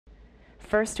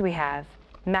First we have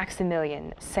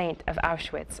Maximilian, Saint of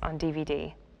Auschwitz on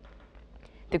DVD.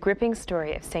 The gripping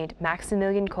story of Saint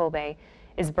Maximilian Kolbe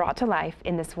is brought to life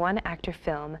in this one-actor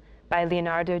film by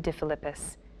Leonardo de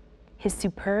Filippis. His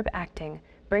superb acting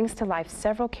brings to life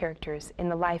several characters in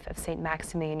the life of Saint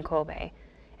Maximilian Kolbe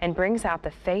and brings out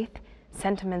the faith,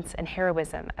 sentiments, and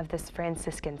heroism of this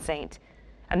Franciscan saint,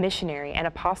 a missionary and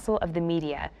apostle of the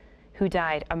media who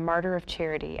died a martyr of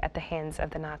charity at the hands of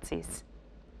the Nazis.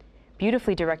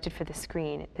 Beautifully directed for the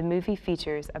screen, the movie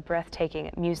features a breathtaking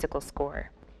musical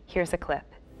score. Here's a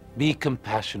clip. Be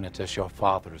compassionate as your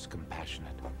Father is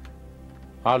compassionate.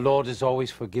 Our Lord is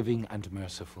always forgiving and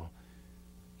merciful.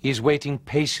 He is waiting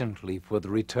patiently for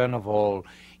the return of all,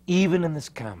 even in this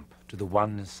camp, to the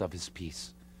oneness of his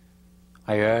peace.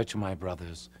 I urge my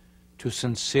brothers to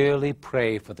sincerely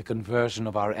pray for the conversion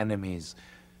of our enemies,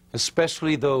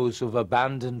 especially those who have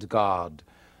abandoned God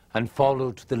and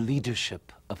followed the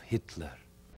leadership of Hitler.